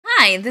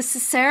Hi, this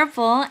is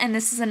Sarahbull, and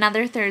this is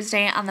another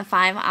Thursday on the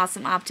 5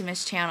 Awesome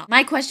Optimist channel.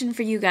 My question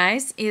for you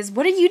guys is,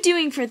 what are you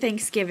doing for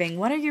Thanksgiving?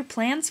 What are your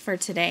plans for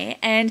today?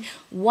 And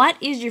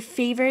what is your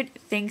favorite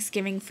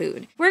Thanksgiving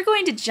food? We're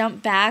going to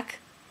jump back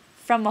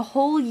from a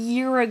whole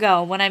year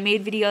ago when I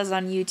made videos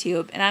on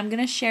YouTube, and I'm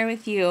going to share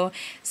with you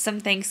some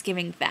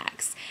Thanksgiving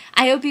facts.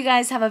 I hope you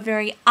guys have a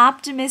very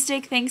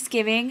optimistic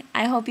Thanksgiving.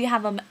 I hope you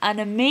have an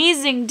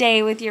amazing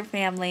day with your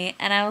family,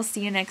 and I will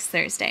see you next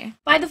Thursday.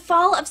 By the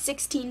fall of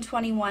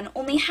 1621,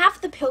 only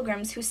half the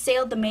pilgrims who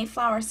sailed the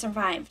Mayflower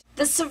survived.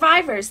 The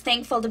survivors,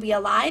 thankful to be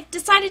alive,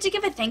 decided to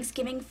give a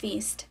Thanksgiving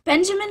feast.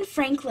 Benjamin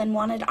Franklin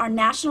wanted our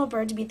national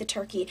bird to be the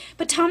turkey,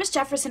 but Thomas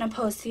Jefferson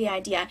opposed the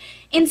idea.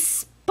 In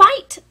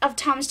spite of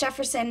Thomas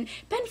Jefferson,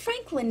 Ben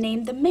Franklin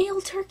named the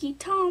male turkey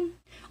Tom.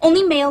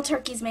 Only male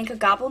turkeys make a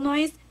gobble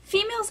noise.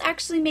 Females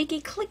actually make a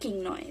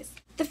clicking noise.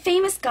 The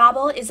famous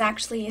gobble is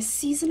actually a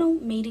seasonal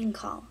mating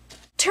call.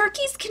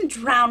 Turkeys can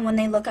drown when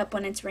they look up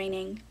when it's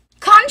raining.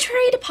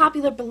 Contrary to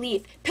popular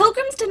belief,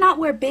 pilgrims did not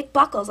wear big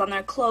buckles on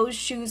their clothes,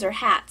 shoes, or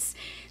hats.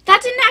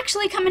 That didn't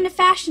actually come into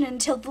fashion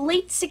until the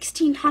late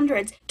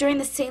 1600s during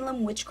the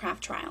Salem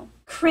witchcraft trial.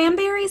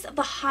 Cranberries of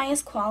the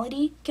highest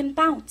quality can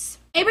bounce.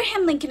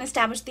 Abraham Lincoln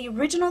established the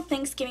original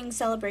Thanksgiving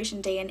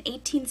celebration day in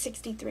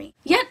 1863.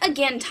 Yet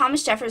again,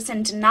 Thomas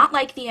Jefferson did not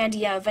like the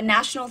idea of a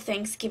national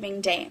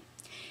Thanksgiving day.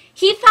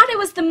 He thought it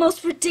was the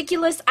most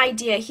ridiculous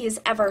idea he has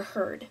ever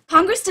heard.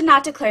 Congress did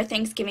not declare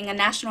Thanksgiving a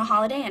national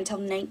holiday until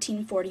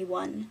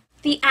 1941.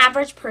 The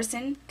average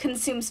person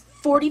consumes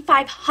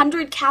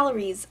 4,500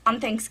 calories on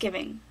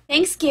Thanksgiving.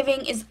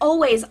 Thanksgiving is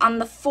always on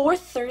the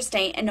fourth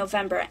Thursday in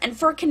November, and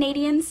for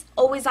Canadians,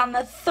 always on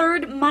the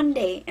third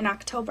Monday in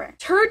October.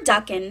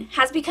 Turducken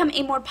has become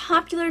a more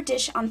popular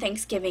dish on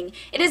Thanksgiving.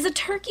 It is a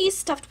turkey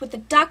stuffed with a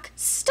duck,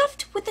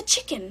 stuffed with a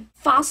chicken.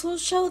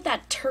 Fossils show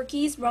that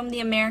turkeys roamed the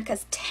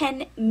Americas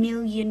 10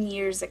 million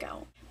years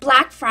ago.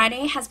 Black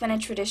Friday has been a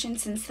tradition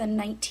since the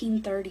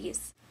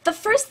 1930s. The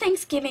first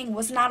Thanksgiving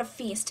was not a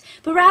feast,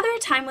 but rather a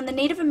time when the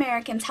Native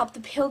Americans helped the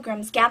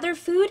Pilgrims gather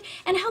food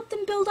and help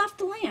them build off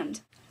the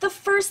land. The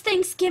first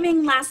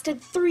Thanksgiving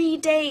lasted 3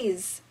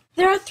 days.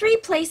 There are 3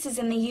 places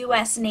in the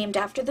U.S. named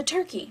after the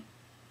turkey: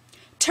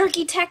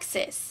 Turkey,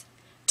 Texas,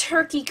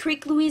 Turkey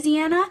Creek,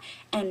 Louisiana,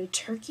 and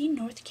Turkey,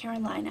 North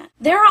Carolina.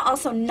 There are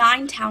also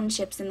 9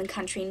 townships in the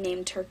country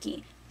named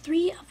Turkey,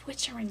 3 of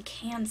which are in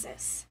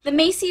Kansas. The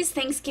Macy's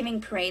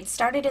Thanksgiving Parade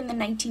started in the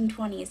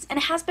 1920s and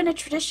has been a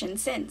tradition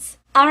since.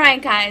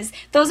 Alright guys,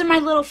 those are my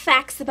little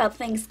facts about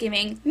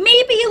Thanksgiving.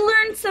 Maybe you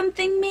learned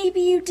something, maybe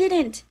you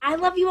didn't. I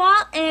love you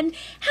all, and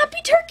happy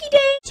Turkey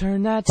Day!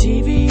 Turn that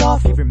TV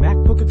off, leave your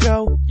MacBook a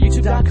go.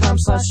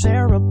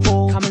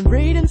 YouTube.com/Sarahbull. Comment,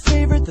 rate, and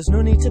favorite, there's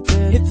no need to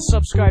bid. Hit the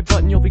subscribe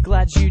button, you'll be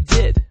glad you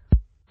did.